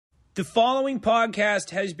The following podcast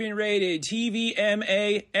has been rated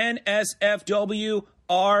TVMA, NSFW,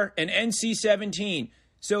 R, and NC-17,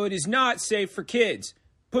 so it is not safe for kids.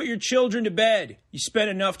 Put your children to bed. You spend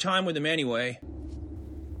enough time with them anyway.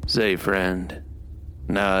 Say, friend.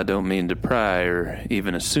 Nah, I don't mean to pry or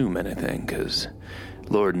even assume anything, 'cause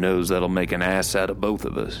Lord knows that'll make an ass out of both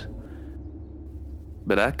of us.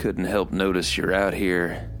 But I couldn't help notice you're out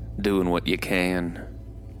here doing what you can,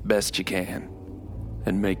 best you can,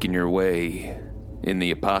 and making your way in the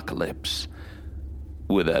apocalypse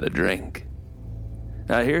without a drink.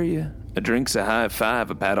 I hear you. A drink's a high five,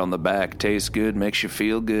 a pat on the back, tastes good, makes you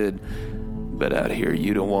feel good. But out here,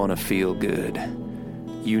 you don't want to feel good.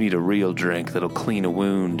 You need a real drink that'll clean a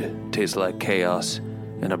wound, taste like chaos,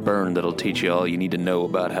 and a burn that'll teach you all you need to know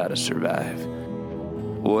about how to survive.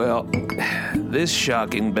 Well, this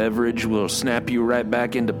shocking beverage will snap you right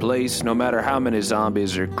back into place, no matter how many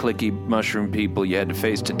zombies or clicky mushroom people you had to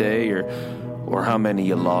face today, or how many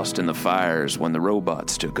you lost in the fires when the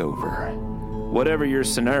robots took over. Whatever your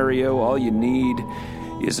scenario, all you need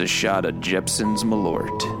is a shot of Jepson's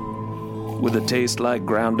Malort. With a taste like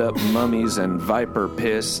ground-up mummies and viper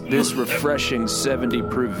piss, this refreshing 70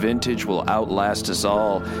 proof vintage will outlast us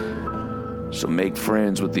all. So make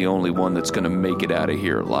friends with the only one that's going to make it out of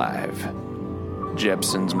here alive.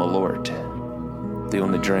 Jepson's Malort. The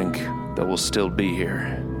only drink that will still be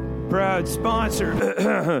here. Proud sponsor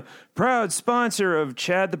of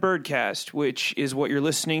Chad the Birdcast, which is what you're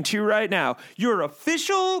listening to right now. Your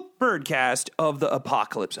official Birdcast of the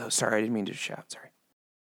apocalypse. Oh, sorry, I didn't mean to shout. Sorry.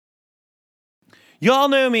 Y'all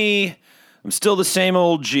know me. I'm still the same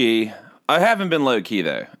old G. I haven't been low-key,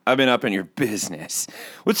 though. I've been up in your business.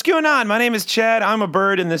 What's going on? My name is Chad. I'm a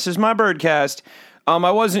bird, and this is my Birdcast.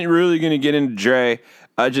 I wasn't really going to get into Dre.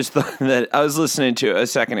 I just thought that I was listening to it a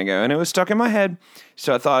second ago, and it was stuck in my head,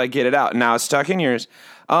 so I thought I'd get it out. Now it's stuck in yours.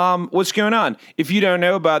 What's going on? If you don't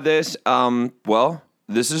know about this, well,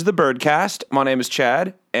 this is the Birdcast. My name is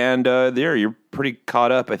Chad, and you're pretty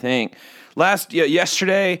caught up, I think.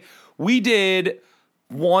 Yesterday, we did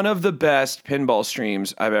one of the best pinball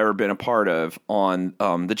streams I've ever been a part of on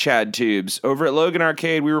the Chad Tubes. Over at Logan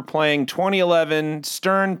Arcade, we were playing 2011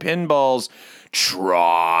 Stern Pinball's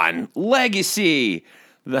Tron Legacy.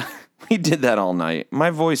 We did that all night. My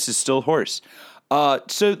voice is still hoarse.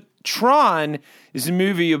 So Tron is a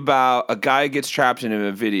movie about a guy who gets trapped in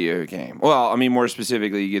a video game. Well, I mean, more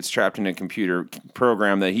specifically, he gets trapped in a computer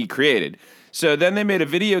program that he created. So then they made a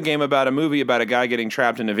video game about a movie about a guy getting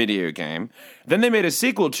trapped in a video game. Then they made a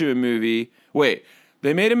sequel to a movie.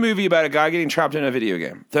 They made a movie about a guy getting trapped in a video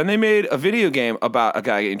game. Then they made a video game about a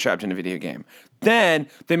guy getting trapped in a video game. Then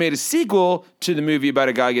they made a sequel to the movie about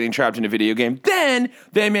a guy getting trapped in a video game. Then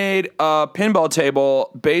they made a pinball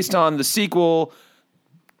table based on the sequel,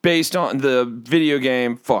 based on the video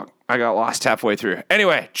game. Fuck, I got lost halfway through.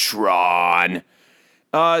 Anyway, Tron.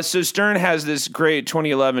 So Stern has this great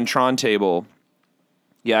 2011 Tron table.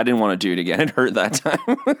 Yeah, I didn't want to do it again. It hurt that time.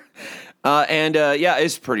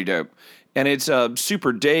 It's pretty dope. And it's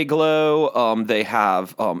super day glow. They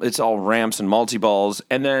have, it's all ramps and multi-balls.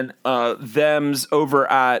 And then thems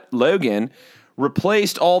over at Logan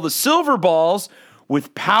replaced all the silver balls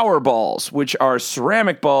with power balls, which are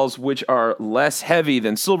ceramic balls, which are less heavy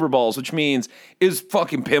than silver balls, which means is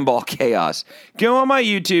fucking pinball chaos. Go on my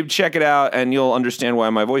YouTube, check it out, and you'll understand why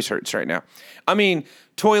my voice hurts right now. I mean,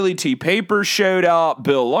 Toilet Tea Paper showed up,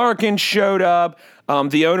 Bill Larkin showed up,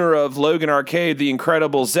 the owner of Logan Arcade, the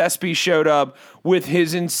incredible Zespy, showed up with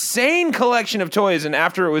his insane collection of toys, and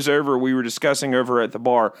after it was over, we were discussing over at the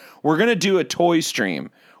bar, we're going to do a toy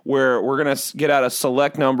stream where we're going to get out a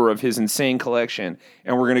select number of his insane collection,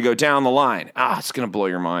 and we're going to go down the line. It's going to blow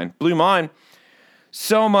your mind. Blew mine.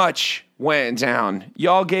 So much went down.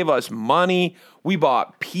 Y'all gave us money. We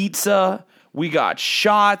bought pizza. We got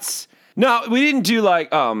shots. No, we didn't do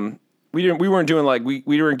like, we weren't doing like, we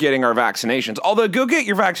weren't getting our vaccinations. Although, go get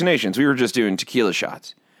your vaccinations. We were just doing tequila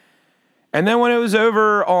shots. And then when it was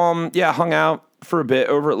over, hung out for a bit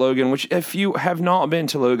over at Logan, which if you have not been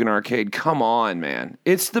to Logan Arcade, come on, man.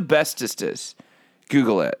 It's the bestest.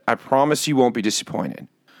 Google it. I promise you won't be disappointed.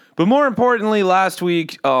 But more importantly, last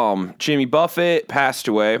week, Jimmy Buffett passed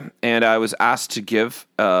away, and I was asked to give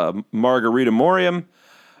Margarita Morium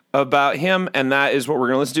about him, and that is what we're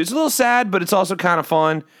going to listen to. It's a little sad, but it's also kind of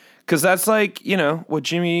fun, because that's like, what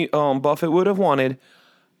Jimmy Buffett would have wanted.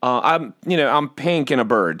 I'm pink and a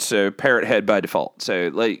bird, so parrot head by default.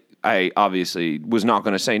 So, I obviously was not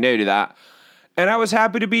going to say no to that. And I was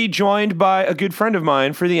happy to be joined by a good friend of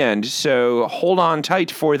mine for the end. So hold on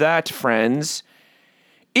tight for that, friends.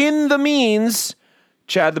 In the means,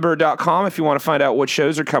 chadthebird.com if you want to find out what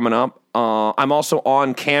shows are coming up. I'm also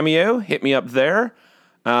on Cameo. Hit me up there.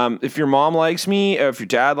 If your mom likes me, if your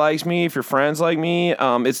dad likes me, if your friends like me,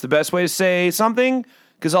 it's the best way to say something,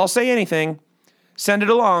 because I'll say anything. Send it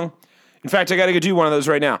along. In fact, I got to go do one of those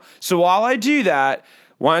right now. So while I do that,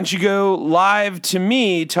 why don't you go live to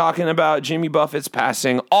me talking about Jimmy Buffett's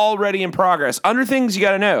passing, already in progress. Under things you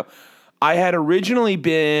got to know. I had originally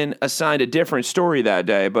been assigned a different story that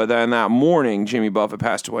day, but then that morning, Jimmy Buffett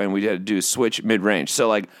passed away, and we had to do a switch mid-range.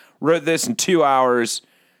 So, wrote this in 2 hours.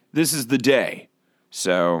 This is the day.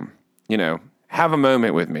 So, have a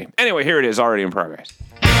moment with me. Anyway, here it is, already in progress.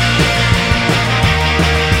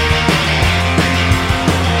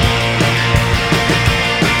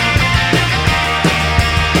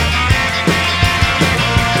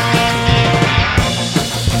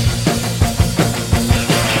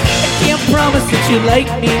 Promise that you like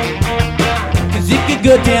me, cause it could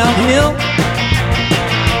go downhill.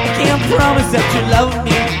 I can't promise that you love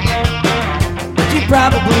me, but you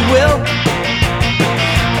probably will.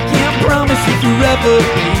 I can't promise you forever,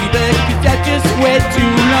 baby, cause that just went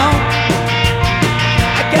too long.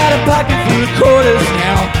 I got a pocket full of quarters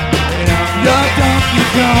now, and I'm your Donkey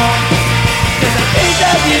Kong. Cause I think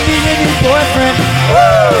that you need a new boyfriend.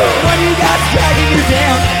 Woo! When you got dragging you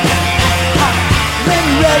down. When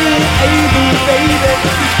you're ready and able, baby,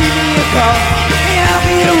 just give me a call, and I'll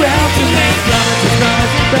be around to make promises,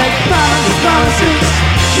 promises, break promises, promises.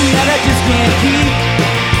 Yeah, that just can't keep.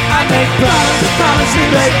 I make promises, promises,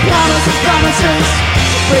 break promises, promises.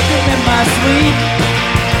 Break them in my sleep.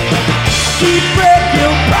 Keep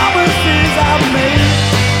breaking promises I've made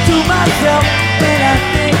to myself, and I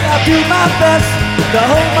think I'll do my best to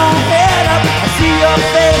hold my head up. I see your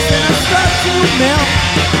face and I start to melt.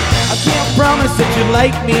 I can't promise that you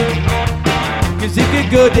like me, cause it could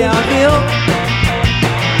go downhill.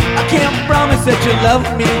 I can't promise that you love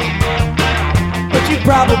me, but you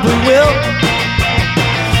probably will.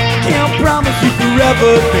 I can't promise you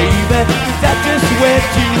forever, baby, cause that just went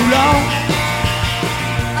too long.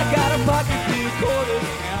 I got a pocket full of quarters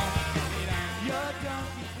now, and I'm your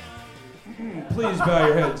Donkey Kong. Please bow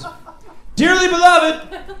your heads. Dearly beloved,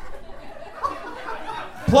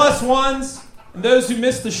 plus ones, and those who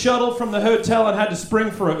missed the shuttle from the hotel and had to spring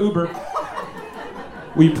for an Uber,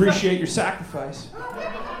 we appreciate your sacrifice.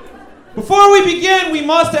 Before we begin, we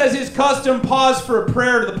must, as is custom, pause for a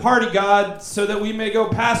prayer to the party god so that we may go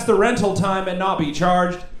past the rental time and not be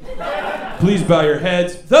charged. Please bow your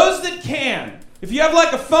heads. Those that can, if you have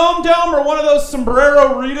a foam dome or one of those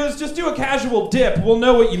sombrero Ritas, just do a casual dip. We'll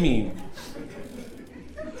know what you mean.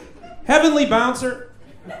 Heavenly bouncer,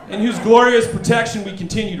 in whose glorious protection we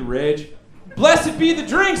continue to rage, blessed be the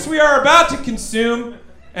drinks we are about to consume,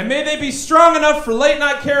 and may they be strong enough for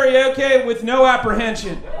late-night karaoke with no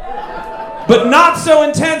apprehension, but not so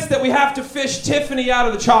intense that we have to fish Tiffany out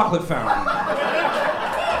of the chocolate fountain.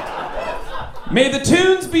 May the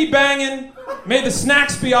tunes be banging, may the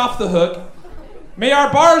snacks be off the hook, may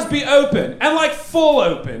our bars be open, and full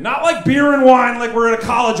open, not beer and wine like we're at a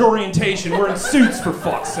college orientation. We're in suits, for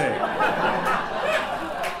fuck's sake.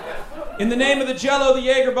 In the name of the Jello, the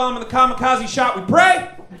Jaeger bomb, and the kamikaze shot, we pray.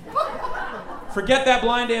 Forget that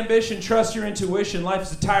blind ambition, trust your intuition. Life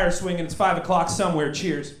is a tire swing and it's 5 o'clock somewhere.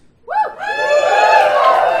 Cheers.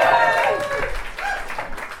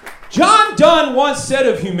 John Donne once said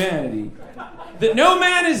of humanity that no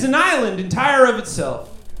man is an island entire of itself.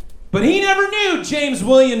 But he never knew James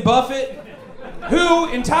William Buffett, who,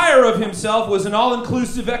 entire of himself, was an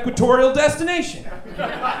all-inclusive equatorial destination.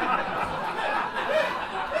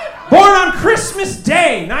 Born on Christmas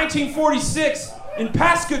Day, 1946, in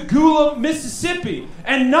Pascagoula, Mississippi,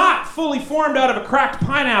 and not fully formed out of a cracked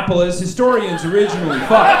pineapple as historians originally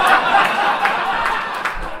thought.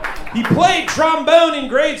 He played trombone in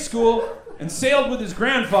grade school and sailed with his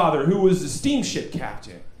grandfather, who was a steamship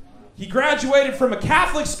captain. He graduated from a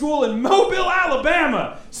Catholic school in Mobile,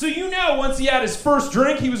 Alabama. So once he had his first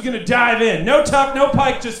drink, he was going to dive in. No tuck, no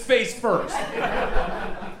pike, just face first.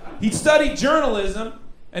 He studied journalism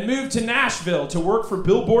and moved to Nashville to work for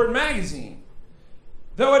Billboard magazine.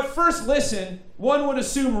 Though at first listen, one would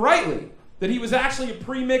assume rightly that he was actually a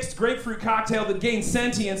pre-mixed grapefruit cocktail that gained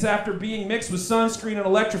sentience after being mixed with sunscreen and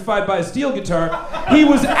electrified by a steel guitar. He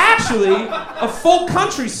was actually a folk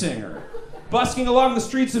country singer, busking along the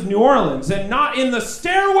streets of New Orleans, and not in the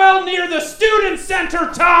stairwell near the student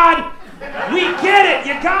center, Todd! We get it,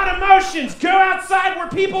 you got emotions, go outside where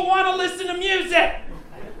people want to listen to music!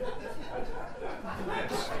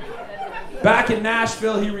 Back in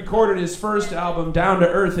Nashville, he recorded his first album, Down to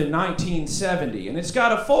Earth, in 1970. And it's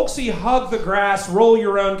got a folksy hug the grass, roll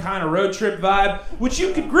your own kind of road trip vibe, which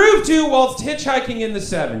you could groove to whilst hitchhiking in the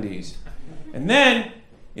 70s. And then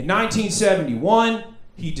In 1971,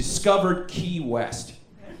 he discovered Key West.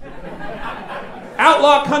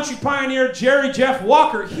 Outlaw country pioneer Jerry Jeff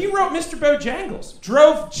Walker, he wrote Mr. Bojangles,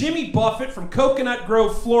 drove Jimmy Buffett from Coconut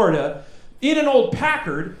Grove, Florida, in an old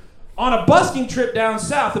Packard on a busking trip down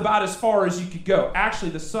south about as far as you could go.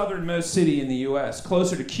 Actually, the southernmost city in the U.S.,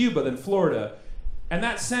 closer to Cuba than Florida. And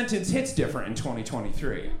that sentence hits different in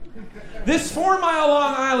 2023. This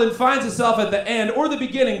 4-mile-long island finds itself at the end, or the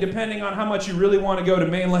beginning, depending on how much you really want to go to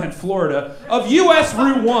mainland Florida, of U.S.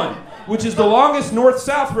 Route 1, which is the longest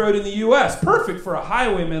north-south road in the U.S., perfect for a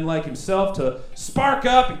highwayman like himself to spark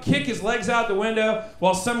up and kick his legs out the window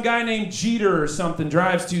while some guy named Jeter or something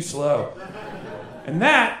drives too slow. And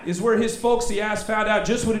that is where his folksy ass found out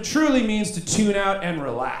just what it truly means to tune out and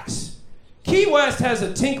relax. Key West has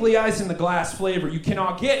a tinkly ice-in-the-glass flavor you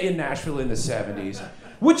cannot get in Nashville in the 70s,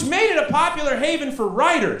 which made it a popular haven for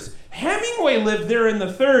writers. Hemingway lived there in the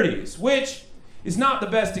 30s, which is not the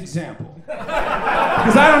best example.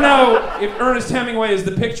 Because I don't know if Ernest Hemingway is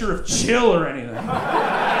the picture of chill or anything.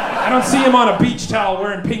 I don't see him on a beach towel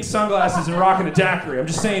wearing pink sunglasses and rocking a daiquiri. I'm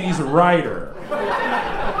just saying he's a writer.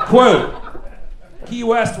 Quote, Key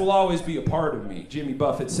West will always be a part of me, Jimmy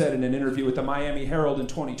Buffett said in an interview with the Miami Herald in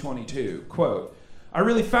 2022. Quote, I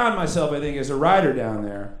really found myself, I think, as a writer down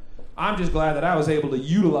there. I'm just glad that I was able to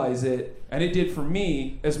utilize it, and it did for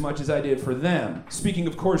me as much as I did for them. Speaking,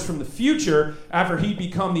 of course, from the future, after he'd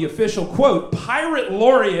become the official, quote, pirate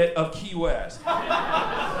laureate of Key West.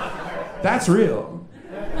 That's real.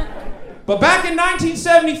 But back in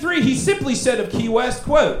 1973, he simply said of Key West,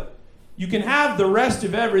 quote, you can have the rest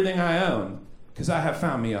of everything I own, because I have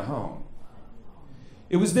found me a home.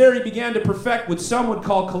 It was there he began to perfect what some would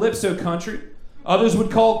call Calypso country, others would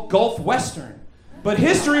call Gulf Western, but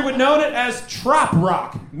history would know it as trop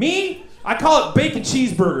rock. Me, I call it bacon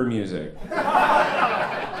cheeseburger music.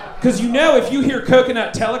 Because you know if you hear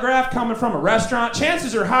Coconut Telegraph coming from a restaurant,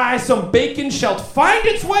 chances are high some bacon shall find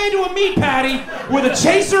its way to a meat patty with a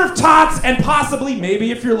chaser of tots and possibly,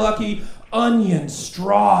 maybe if you're lucky, onion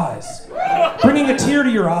straws, bringing a tear to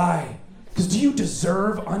your eye. Because do you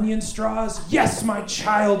deserve onion straws? Yes, my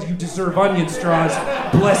child, you deserve onion straws.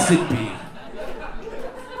 Blessed be.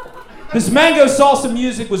 This mango salsa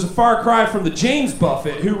music was a far cry from the James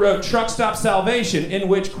Buffett who wrote Truck Stop Salvation, in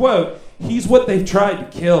which, quote, he's what they've tried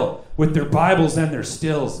to kill with their Bibles and their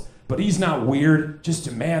stills, but he's not weird, just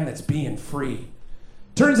a man that's being free.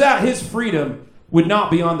 Turns out his freedom would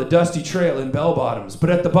not be on the dusty trail in bell bottoms, but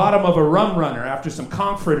at the bottom of a rum runner after some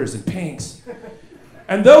conch fritters and pinks.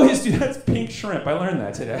 And though his, that's pink shrimp, I learned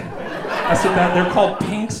that today. I said that, they're called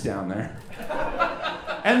pinks down there.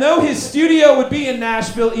 And though his studio would be in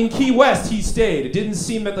Nashville, in Key West he stayed. It didn't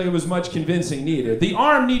seem that there was much convincing needed. The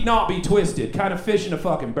arm need not be twisted, kind of fish in a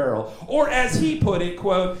fucking barrel. Or as he put it,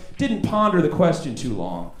 quote, didn't ponder the question too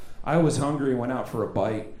long. I was hungry and went out for a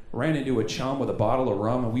bite, ran into a chum with a bottle of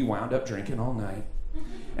rum, and we wound up drinking all night.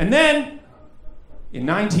 And then, in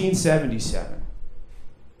 1977,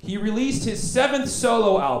 he released his 7th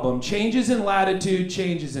solo album, Changes in Latitude,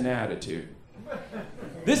 Changes in Attitude.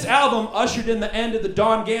 This album ushered in the end of the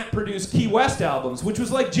Don Gant-produced Key West albums, which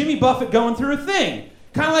was like Jimmy Buffett going through a thing.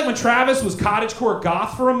 Kind of like when Travis was cottagecore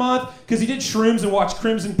goth for a month, because he did shrooms and watched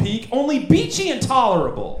Crimson Peak, only beachy and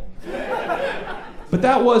tolerable. But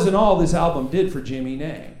that wasn't all this album did for Jimmy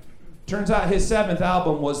Nay. Turns out his 7th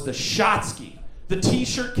album was the Shotsky, the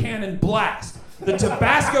T-shirt cannon blast, the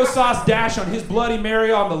Tabasco sauce dash on his Bloody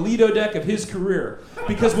Mary on the Lido deck of his career,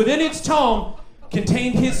 because within its tone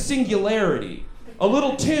contained his singularity, a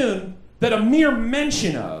little tune that a mere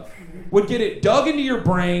mention of would get it dug into your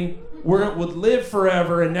brain where it would live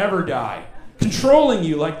forever and never die, controlling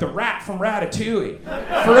you like the rat from Ratatouille,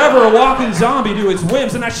 forever a walking zombie to its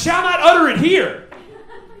whims, and I shall not utter it here.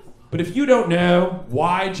 But if you don't know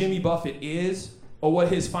why Jimmy Buffett is, or what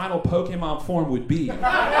his final Pokemon form would be,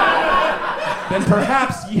 then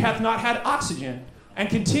perhaps ye hath not had oxygen, and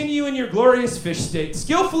continue in your glorious fish state,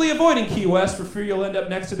 skillfully avoiding Key West for fear you'll end up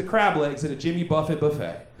next to the crab legs at a Jimmy Buffett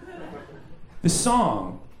buffet. This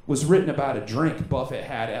song was written about a drink Buffett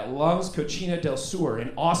had at Lungs Cochina del Sur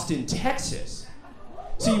in Austin, Texas.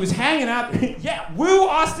 So he was hanging out, yeah, woo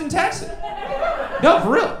Austin, Texas. No,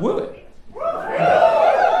 for real, woo it.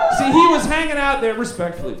 See, he was hanging out there,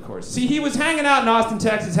 respectfully, of course. See, he was hanging out in Austin,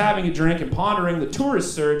 Texas, having a drink and pondering the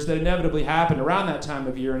tourist surge that inevitably happened around that time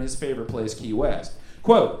of year in his favorite place, Key West.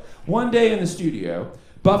 Quote, one day in the studio,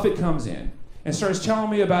 Buffett comes in and starts telling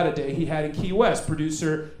me about a day he had in Key West.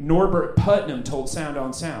 Producer Norbert Putnam told Sound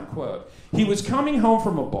on Sound, quote, he was coming home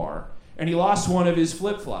from a bar, and he lost one of his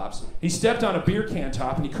flip-flops. He stepped on a beer can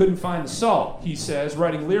top and he couldn't find the salt, he says,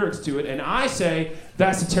 writing lyrics to it, and I say,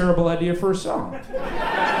 that's a terrible idea for a song.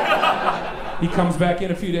 He comes back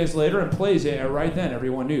in a few days later and plays it, and right then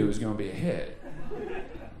everyone knew it was going to be a hit.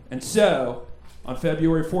 And so, on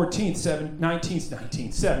February 14th,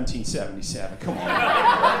 1777, come on.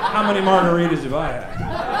 How many margaritas have I had?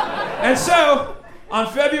 And so,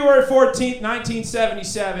 on February 14th,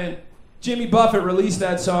 1977, Jimmy Buffett released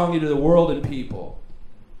that song into the world and people.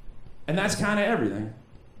 And that's kind of everything.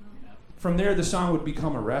 From there, the song would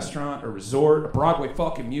become a restaurant, a resort, a Broadway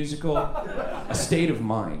fucking musical, a state of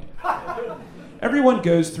mind. Everyone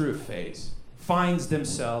goes through a phase, finds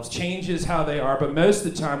themselves, changes how they are, but most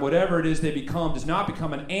of the time, whatever it is they become does not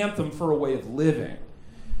become an anthem for a way of living.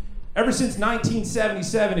 Ever since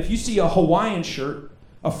 1977, if you see a Hawaiian shirt,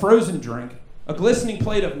 a frozen drink, a glistening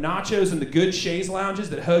plate of nachos, and the good chaise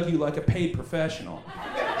lounges that hug you like a paid professional,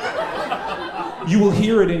 you will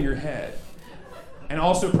hear it in your head. And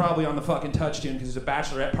also probably on the fucking touch tune, because there's a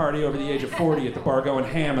bachelorette party over the age of 40 at the bar going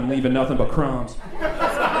ham and leaving nothing but crumbs.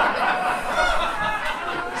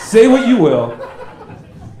 Say what you will.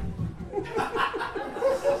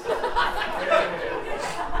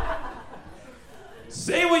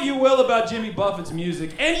 Say what you will about Jimmy Buffett's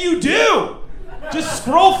music, and you do! Just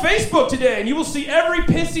scroll Facebook today and you will see every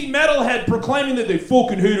pissy metalhead proclaiming that they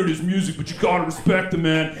fucking hated his music, but you gotta respect the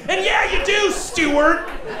man. And yeah, you do, Stewart!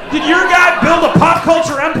 Did your guy build a pop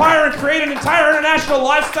culture empire and create an entire international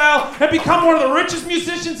lifestyle and become one of the richest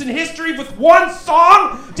musicians in history with one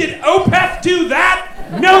song? Did Opeth do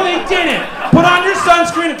that? No, they didn't. Put on your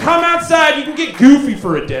sunscreen and come outside. You can get goofy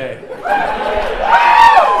for a day.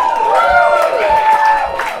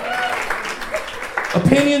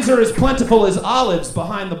 Opinions are as plentiful as olives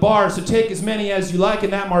behind the bar, so take as many as you like.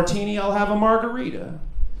 In that martini, I'll have a margarita.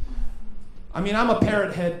 I mean, I'm a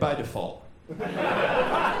parrot head by default.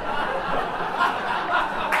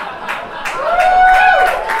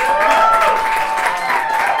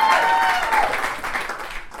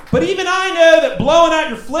 But even I know that blowing out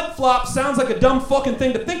your flip-flop sounds like a dumb fucking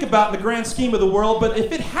thing to think about in the grand scheme of the world, but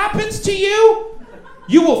if it happens to you,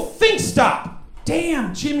 you will think stop.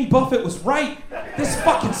 Damn, Jimmy Buffett was right. This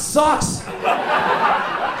fucking sucks.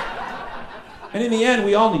 And in the end,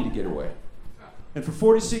 we all need to get away. And for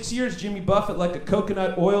 46 years, Jimmy Buffett, like a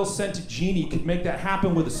coconut oil-scented genie, could make that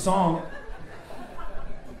happen with a song.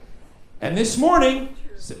 And this morning,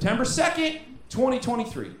 September 2nd,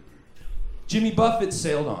 2023, Jimmy Buffett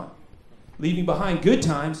sailed on, leaving behind good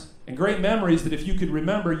times and great memories that if you could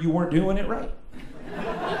remember, you weren't doing it right.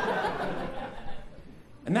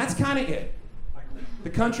 And that's kind of it. The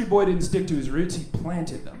country boy didn't stick to his roots, he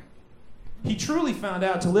planted them. He truly found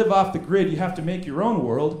out to live off the grid, you have to make your own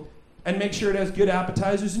world and make sure it has good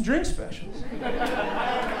appetizers and drink specials.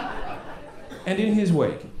 And in his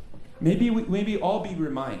wake, maybe all be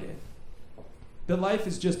reminded that life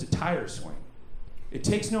is just a tire swing. It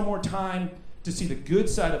takes no more time to see the good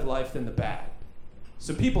side of life than the bad.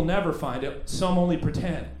 Some people never find it, some only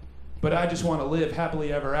pretend. But I just want to live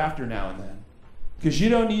happily ever after now and then. Because you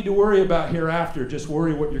don't need to worry about hereafter, just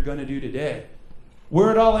worry what you're going to do today.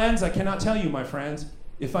 Where it all ends, I cannot tell you, my friends.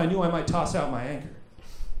 If I knew, I might toss out my anchor.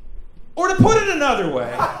 Or to put it another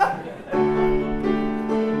way,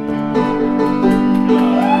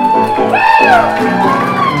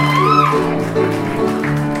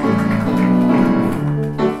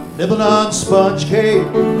 nibbling on sponge cake,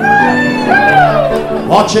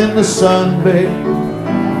 watching the sun bathe.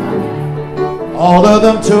 All of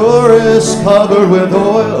them tourists covered with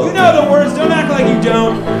oil. You know the words, don't act like you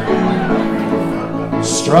don't.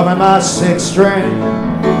 Strumming my sixth string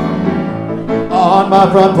on my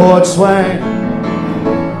front porch swing.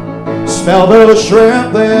 Smell those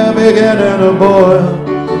shrimp, they're beginning to boil.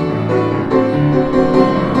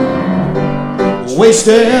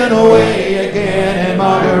 Wasting away again in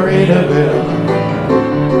Margaritaville.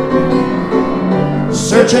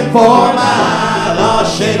 Searching for my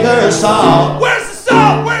lost shaker salt. Where's the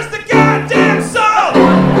salt? Where's the goddamn salt?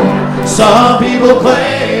 Some people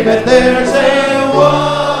claim that there's a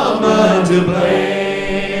woman to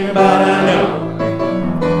blame, but I know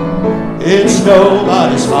it's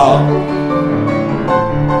nobody's fault.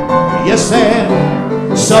 Yes,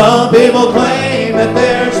 and some people claim that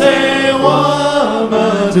there's a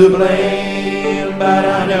woman to blame, but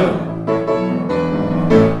I know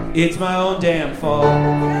it's my own damn fault.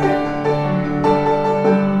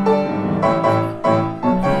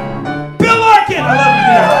 Bill Larkin! I love you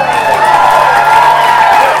now.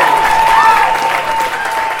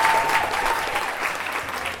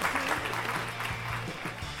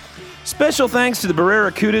 Special thanks to the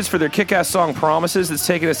Barracudas for their kick-ass song Promises that's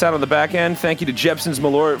taking us out on the back end. Thank you to Jepson's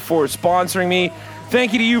Malort for sponsoring me.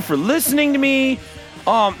 Thank you to you for listening to me.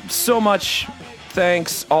 So much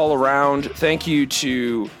thanks all around. Thank you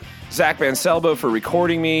to Zach Van Selbo for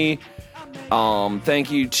recording me. Thank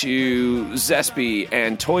you to Zespi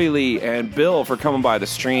and Toily and Bill for coming by the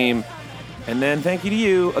stream. And then thank you to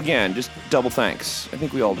you, again, just double thanks. I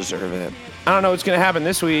think we all deserve it. I don't know what's going to happen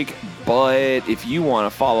this week, but if you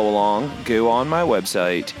want to follow along, go on my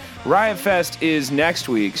website. Riot Fest is next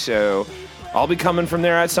week, so I'll be coming from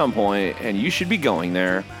there at some point, and you should be going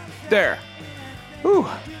there. There. Ooh,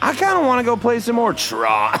 I kind of want to go play some more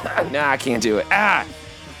Nah, I can't do it.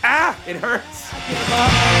 It hurts.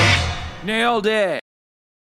 Nailed it.